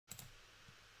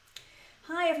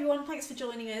Hi everyone, thanks for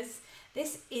joining us.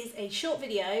 This is a short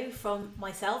video from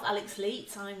myself, Alex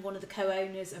Leet. I'm one of the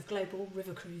co-owners of Global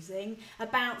River Cruising,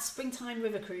 about springtime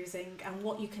river cruising and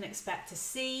what you can expect to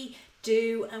see,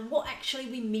 do, and what actually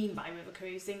we mean by river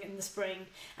cruising in the spring.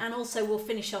 And also we'll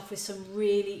finish off with some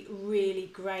really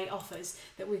great offers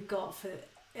that we've got for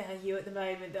you at the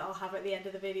moment that I'll have at the end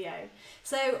of the video.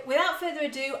 So without further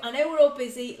ado, I know we're all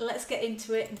busy, let's get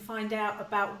into it and find out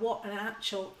about what an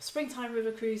actual springtime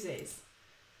river cruise is.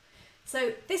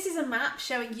 So this is a map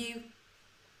showing you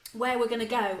where we're going to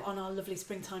go on our lovely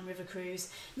springtime river cruise.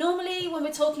 Normally when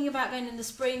we're talking about going in the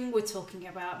spring, we're talking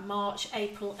about March,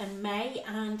 April and May,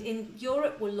 and in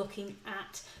Europe we're looking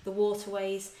at the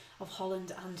waterways of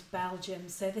Holland and Belgium.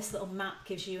 So this little map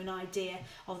gives you an idea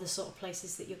of the sort of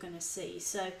places that you're going to see.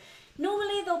 So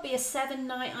normally there'll be a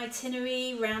 7-night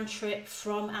itinerary round trip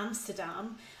from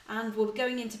Amsterdam, and we'll be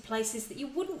going into places that you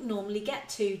wouldn't normally get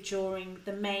to during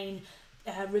the main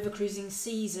river cruising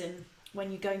season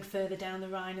when you're going further down the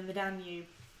Rhine and the Danube.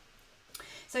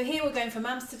 So here we're going from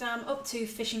Amsterdam up to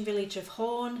fishing village of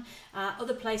Hoorn.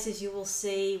 Other places you will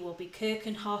see will be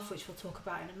Keukenhof, which we'll talk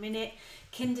about in a minute,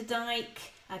 Kinderdijk,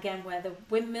 again where the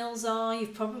windmills are,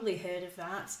 you've probably heard of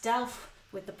that, Delft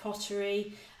with the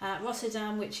pottery,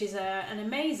 Rotterdam, which is an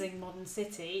amazing modern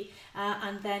city,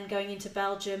 and then going into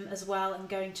Belgium as well, and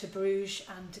going to Bruges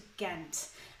and Ghent,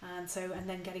 and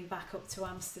then getting back up to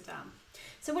Amsterdam.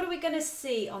 So what are we going to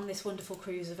see on this wonderful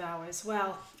cruise of ours?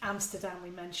 Well, Amsterdam we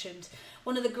mentioned,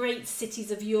 one of the great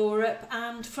cities of Europe,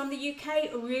 and from the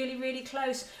UK really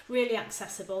close, really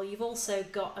accessible. You've also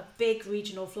got a big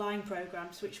regional flying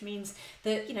programs, which means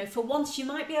that, you know, for once you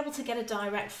might be able to get a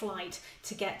direct flight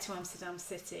to get to Amsterdam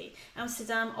city.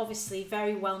 Amsterdam obviously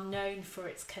very well known for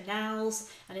its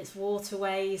canals and its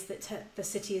waterways that the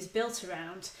city is built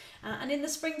around, and in the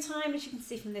springtime, as you can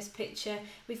see from this picture,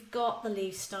 we've got the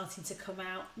leaves starting to come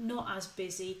out, not as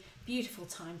busy, beautiful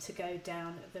time to go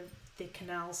down the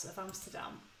canals of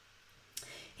Amsterdam.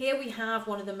 Here we have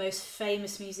one of the most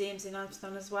famous museums in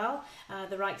Amsterdam as well,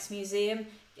 the Rijksmuseum.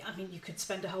 I mean, you could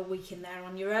spend a whole week in there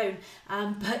on your own,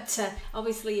 but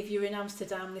obviously if you're in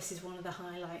Amsterdam, this is one of the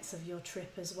highlights of your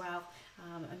trip as well,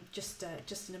 and just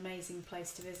an amazing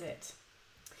place to visit.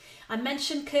 I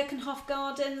mentioned Keukenhof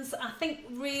Gardens. I think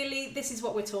really this is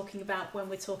what we're talking about when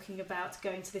we're talking about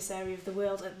going to this area of the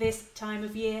world at this time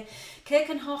of year.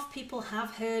 Keukenhof people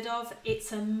have heard of.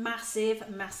 It's a massive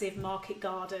market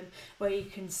garden where you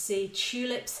can see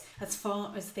tulips as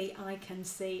far as the eye can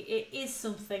see. It is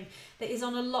something that is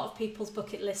on a lot of people's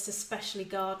bucket lists, especially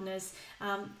gardeners.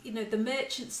 You know, the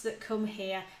merchants that come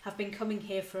here have been coming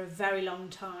here for a very long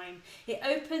time. It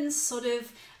opens sort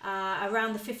of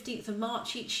around the 15th of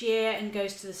March each year and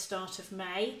goes to the start of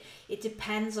May. It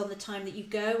depends on the time that you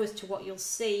go as to what you'll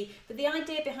see, but the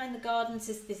idea behind the gardens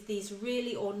is these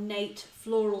really ornate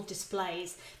floral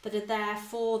displays that are there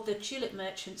for the tulip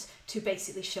merchants to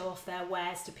basically show off their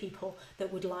wares to people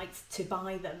that would like to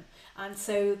buy them. And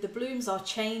so the blooms are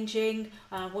changing,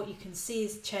 what you can see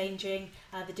is changing,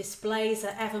 the displays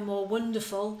are ever more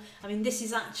wonderful. I mean, this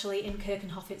is actually in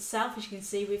Keukenhof itself. As you can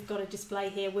see, we've got a display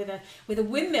here with a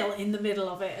windmill in the middle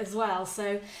of it as well.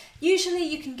 So usually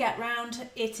you can get round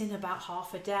it in about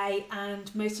half a day,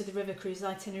 and most of the river cruise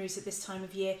itineraries at this time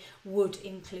of year would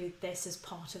include this as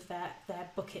part of their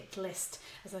bucket list.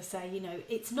 As I say, you know,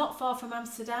 it's not far from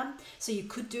Amsterdam, so you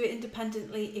could do it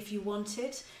independently if you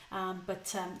wanted,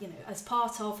 but you know, as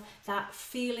part of that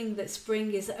feeling that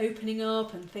spring is opening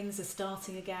up and things are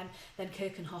starting again, then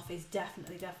Keukenhof is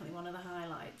definitely one of the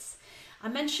highlights. I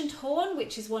mentioned Hoorn,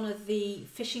 which is one of the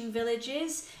fishing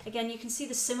villages. Again, you can see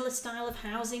the similar style of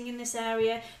housing in this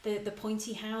area, the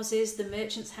pointy houses, the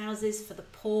merchants' houses for the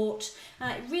port.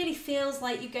 It really feels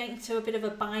like you're going to a bit of a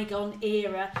bygone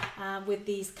era with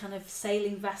these kind of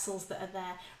sailing vessels that are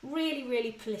there.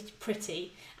 Really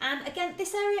pretty. And again,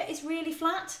 this area is really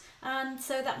flat, and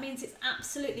so that means it's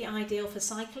absolutely ideal for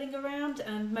cycling around,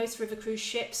 and most river cruise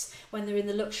ships, when they're in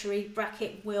the luxury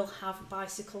bracket, will have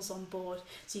bicycles on board,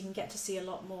 so you can get to see a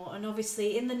lot more. And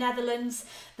obviously in the Netherlands,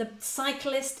 the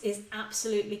cyclist is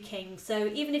absolutely king, so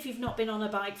even if you've not been on a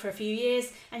bike for a few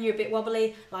years and you're a bit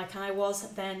wobbly like I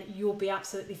was, then you'll be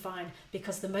absolutely fine,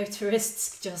 because the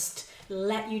motorists just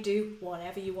let you do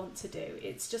whatever you want to do.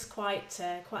 It's just quite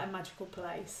a magical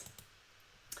place.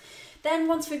 Then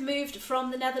once we've moved from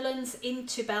the Netherlands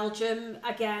into Belgium,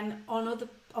 again on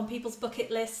people's bucket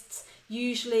lists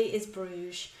usually is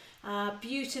Bruges.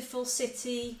 Beautiful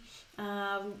city,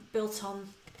 built on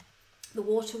the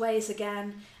waterways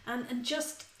again, and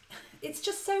just it's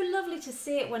just so lovely to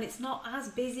see it when it's not as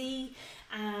busy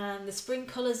and the spring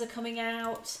colours are coming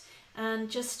out, and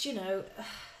just, you know,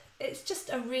 it's just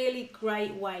a really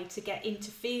great way to get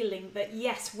into feeling that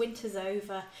yes, winter's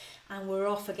over and we're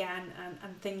off again,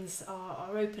 and things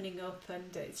are opening up,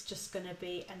 and it's just going to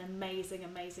be an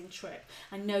amazing trip.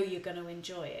 I know you're going to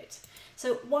enjoy it.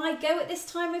 So why go at this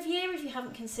time of year if you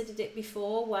haven't considered it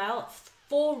before? Well,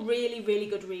 for really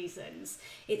good reasons.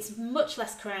 It's much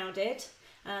less crowded,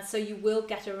 so you will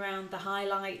get around the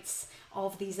highlights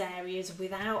of these areas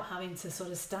without having to sort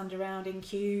of stand around in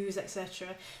queues, etc.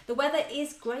 The weather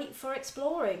is great for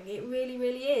exploring, it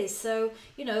really is. So,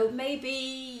 you know,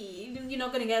 maybe you're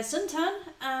not going to get a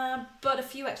suntan, but a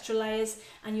few extra layers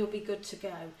and you'll be good to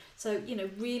go. So, you know,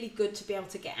 really good to be able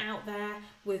to get out there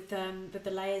with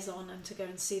the layers on and to go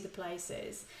and see the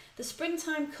places. The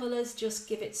springtime colours just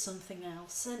give it something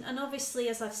else, and obviously,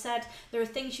 as I've said, there are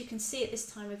things you can see at this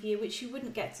time of year which you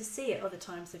wouldn't get to see at other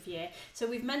times of year. So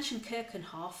we've mentioned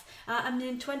Keukenhof, and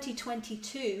in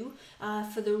 2022,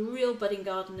 for the real budding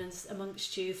gardeners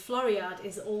amongst you, Floriade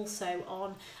is also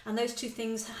on, and those two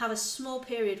things have a small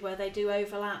period where they do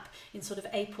overlap in sort of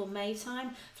April-May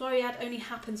time. Floriade only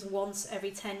happens once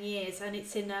every 10 years, and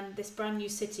it's in this brand new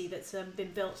city that's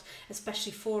been built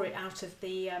especially for it out of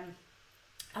the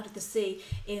sea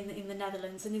in the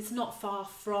Netherlands, and it's not far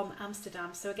from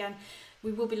Amsterdam. So again,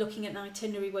 we will be looking at an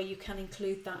itinerary where you can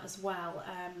include that as well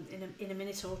in a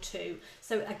minute or two.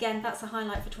 So again, that's a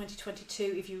highlight for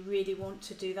 2022 if you really want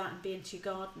to do that and be into your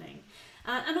gardening.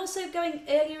 And also going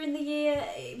earlier in the year,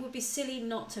 it would be silly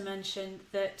not to mention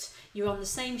that you're on the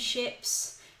same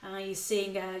ships. You're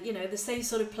seeing, you know, the same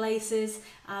sort of places,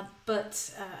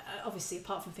 but obviously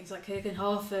apart from things like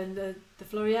Keukenhof and the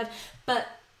Floriade, but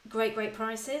great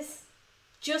prices.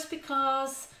 Just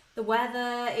because the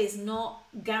weather is not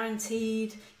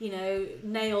guaranteed, you know,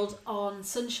 nailed on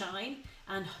sunshine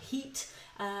and heat,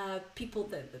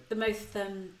 the most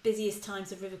busiest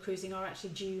times of river cruising are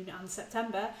actually June and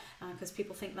September, because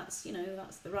people think that's, you know,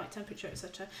 that's the right temperature,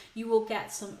 etc. You will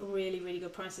get some really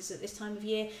good prices at this time of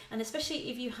year, and especially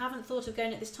if you haven't thought of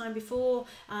going at this time before,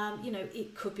 you know,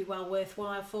 it could be well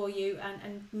worthwhile for you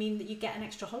and mean that you get an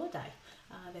extra holiday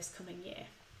this coming year.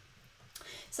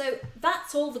 So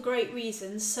that's all the great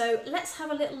reasons. So let's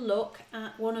have a little look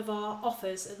at one of our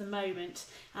offers at the moment,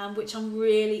 which I'm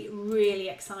really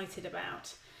excited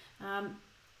about.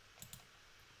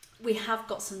 We have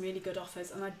got some really good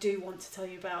offers and I do want to tell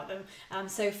you about them.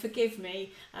 So forgive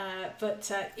me,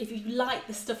 but if you like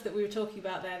the stuff that we were talking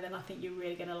about there, then I think you're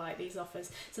really going to like these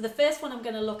offers. So the first one I'm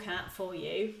going to look at for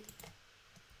you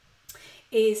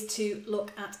is to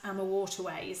look at Amma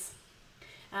Waterways.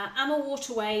 Amma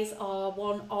Waterways are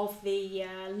one of the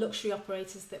luxury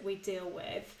operators that we deal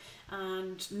with,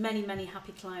 and many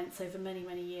happy clients over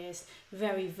many years.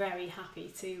 Very happy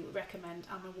to recommend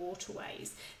Amma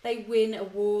Waterways. They win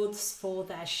awards for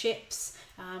their ships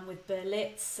with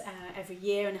Berlitz every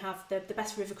year, and have the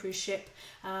best river cruise ship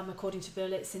according to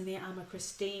Berlitz in the Amma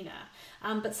Christina.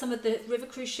 But some of the river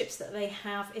cruise ships that they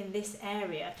have in this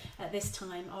area at this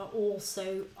time are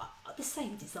also the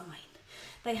same design.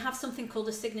 They have something called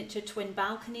a signature twin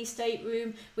balcony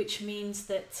stateroom, which means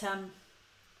that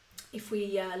if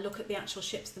we look at the actual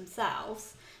ships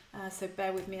themselves, so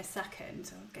bear with me a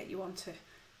second, I'll get you onto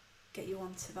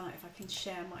that if I can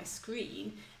share my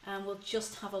screen, and we'll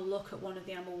just have a look at one of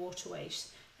the Amma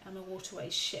Waterways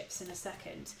ships in a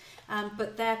second.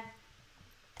 But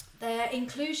their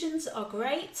inclusions are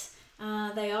great.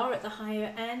 They are at the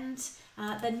higher end.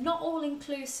 They're not all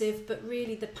inclusive, but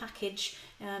really the package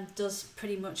does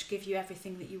pretty much give you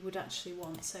everything that you would actually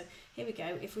want. So here we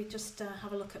go. If we just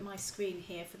have a look at my screen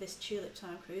here for this Tulip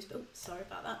Time cruise. Oh, sorry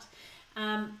about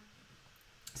that.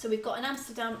 So we've got an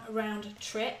Amsterdam round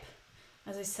trip,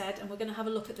 as I said, and we're going to have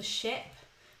a look at the ship.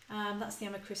 That's the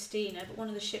Amma Christina, but one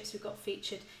of the ships we've got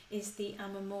featured is the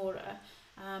Amma Mora.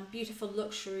 Beautiful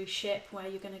luxury ship where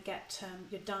you're going to get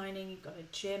your dining, you've got a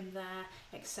gym there,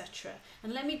 etc.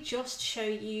 And let me just show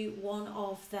you one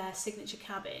of their signature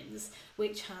cabins,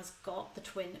 which has got the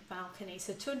twin balcony,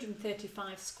 so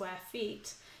 235 square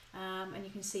feet. And you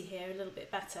can see here a little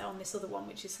bit better on this other one,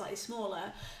 which is slightly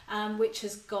smaller, which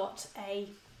has got a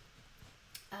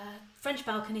French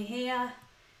balcony here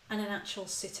and an actual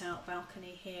sit-out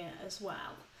balcony here as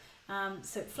well.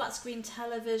 So flat screen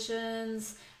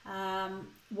televisions,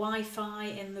 Wi-Fi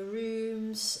in the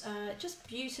rooms, just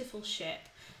beautiful ship,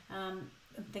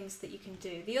 and things that you can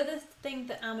do. The other thing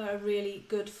that Amma are really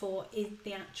good for is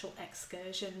the actual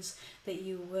excursions that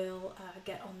you will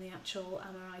get on the actual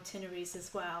Amma itineraries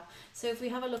as well. So if we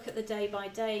have a look at the day by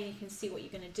day, you can see what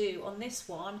you're going to do. On this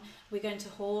one, we're going to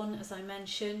Horn, as I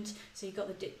mentioned, so you've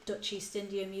got the Dutch East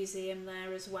India Museum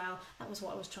there as well. That was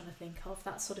what I was trying to think of,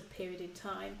 that sort of period in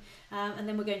time. And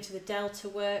then we're going to the Delta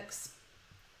Works.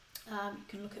 You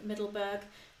can look at Middelburg,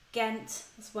 Ghent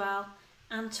as well,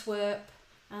 Antwerp.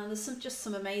 There's just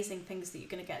some amazing things that you're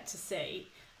going to get to see.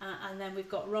 And then we've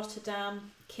got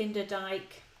Rotterdam,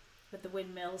 Kinderdijk with the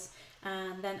windmills,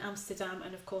 and then Amsterdam,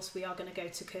 and of course we are going to go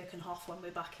to Keukenhof when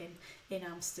we're back in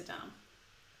Amsterdam.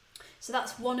 So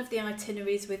that's one of the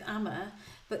itineraries with AMA,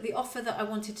 but the offer that I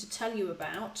wanted to tell you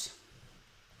about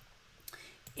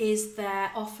is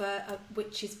their offer,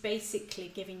 which is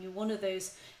basically giving you one of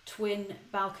those twin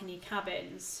balcony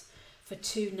cabins for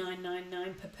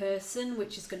 $2,999 per person,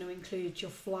 which is going to include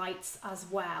your flights as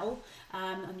well,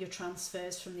 and your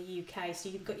transfers from the UK. So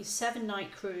you've got your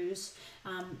 7-night cruise.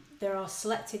 There are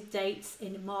selected dates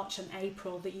in March and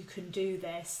April that you can do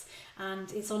this,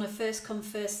 and it's on a first come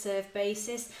first serve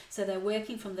basis. So they're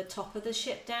working from the top of the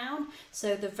ship down,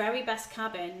 so the very best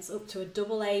cabins up to a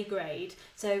AA grade.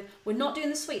 So we're not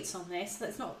doing the suites on this,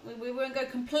 that's not, we won't go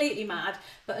completely mad,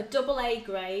 but a AA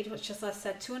grade, which, as I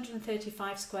said,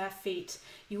 235 square feet,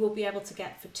 you will be able to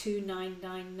get for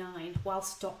 $2,999 while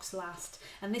stocks last.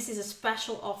 And this is a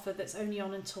special offer that's only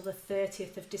on until the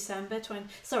 30th of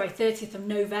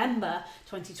November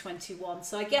 2021.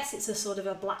 So I guess it's a sort of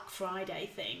a Black Friday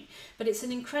thing, but it's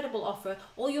an incredible offer.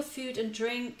 All your food and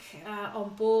drink on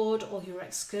board, all your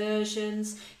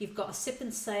excursions. You've got a sip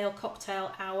and sail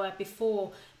cocktail hour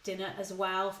before dinner as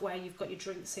well, where you've got your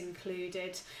drinks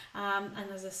included, and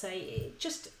as I say,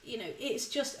 it's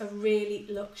just a really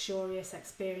luxurious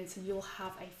experience, and you'll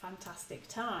have a fantastic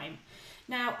time.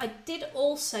 Now, I did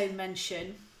also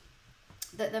mention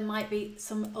that there might be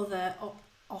some other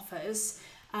offers,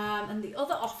 and the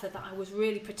other offer that I was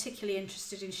really particularly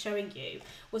interested in showing you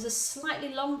was a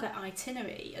slightly longer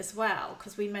itinerary as well,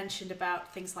 because we mentioned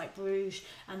about things like Bruges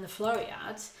and the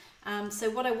Floriade. So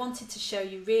what I wanted to show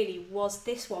you really was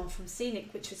this one from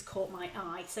Scenic, which has caught my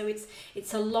eye. So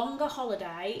it's a longer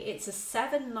holiday. It's a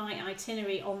 7-night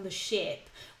itinerary on the ship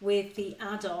with the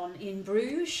add-on in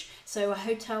Bruges, so a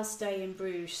hotel stay in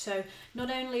Bruges. So not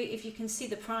only, if you can see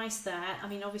the price there, I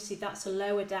mean obviously that's a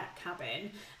lower deck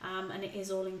cabin, and it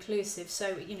is all inclusive.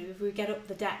 So if we get up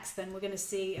the decks, then we're going to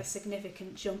see a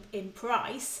significant jump in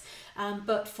price.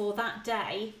 But for that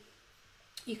day,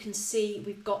 you can see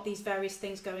we've got these various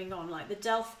things going on, like the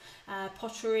Delft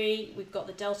pottery, we've got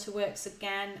the Delta Works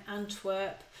again,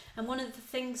 Antwerp, and one of the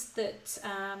things that,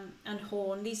 and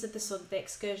Horn, these are the sort of the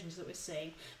excursions that we're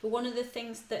seeing, but one of the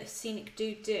things that Scenic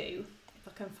do, if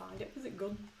I can find it, is it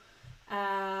gone,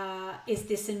 is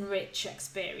this Enrich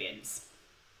experience.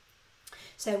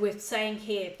 So we're saying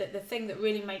here that the thing that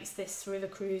really makes this river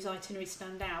cruise itinerary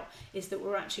stand out is that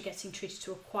we're actually getting treated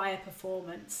to a choir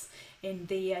performance in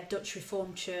the Dutch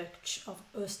Reformed Church of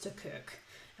Oosterkerk.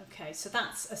 Okay, so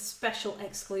that's a special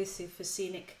exclusive for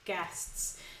Scenic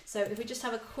guests. So if we just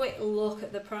have a quick look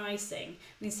at the pricing,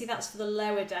 we can see that's for the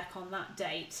lower deck on that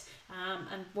date,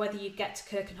 and whether you get to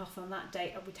Keukenhof on that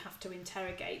date, I would have to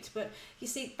interrogate. But you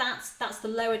see, that's the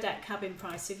lower deck cabin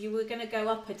price. So if you were going to go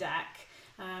up a deck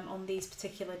on these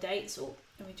particular dates,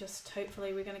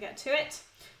 hopefully we're going to get to it.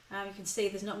 You can see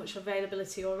there's not much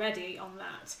availability already on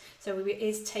that, so it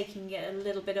is taking it a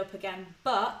little bit up again,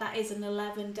 but that is an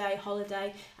 11-day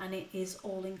holiday and it is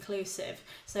all inclusive.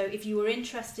 So if you were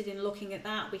interested in looking at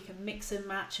that, we can mix and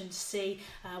match and see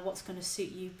what's going to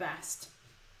suit you best.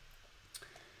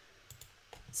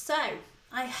 So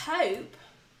I hope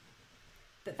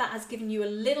that has given you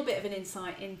a little bit of an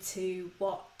insight into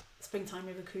what springtime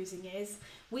river cruising is.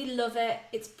 We love it.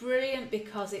 It's brilliant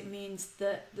because it means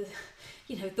that the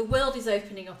world is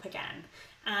opening up again,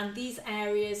 and these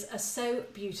areas are so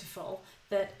beautiful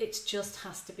that it just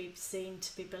has to be seen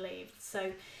to be believed.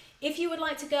 So if you would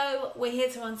like to go, we're here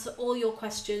to answer all your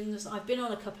questions. I've been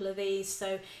on a couple of these,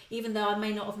 so even though I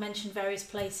may not have mentioned various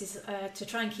places, to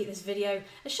try and keep this video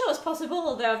as short as possible,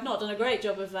 although I've not done a great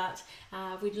job of that,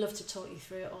 we'd love to talk you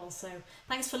through it all. So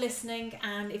thanks for listening,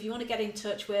 and if you want to get in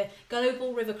touch, we're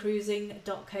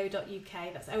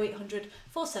globalrivercruising.co.uk. That's 0800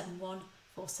 471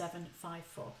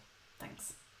 4754.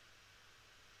 Thanks.